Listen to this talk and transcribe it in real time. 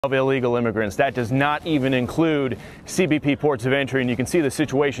Of illegal immigrants. That does not even include CBP ports of entry, and you can see the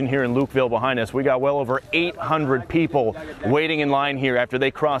situation here in Lukeville behind us. We got well over 800 people waiting in line here after they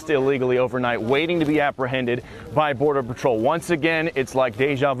crossed illegally overnight, waiting to be apprehended by Border Patrol. Once again, it's like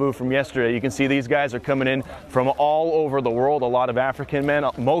deja vu from yesterday. You can see these guys are coming in from all over the world. A lot of African men,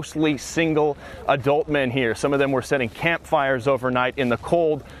 mostly single adult men here. Some of them were setting campfires overnight in the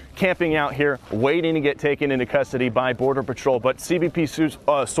cold, camping out here, waiting to get taken into custody by Border Patrol. But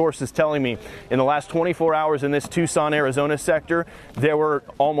CBP sources telling me in the last 24 hours in this Tucson, Arizona sector, there were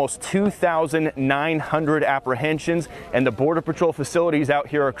almost 2,900 apprehensions, and the Border Patrol facilities out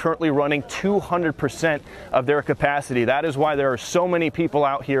here are currently running 200% of their capacity. That is why there are so many people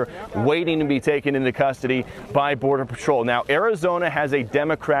out here waiting to be taken into custody by Border Patrol. Now, Arizona has a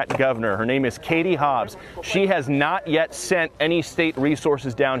Democrat governor. Her name is Katie Hobbs. She has not yet sent any state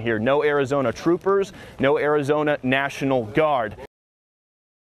resources down here. No Arizona troopers, no Arizona National Guard.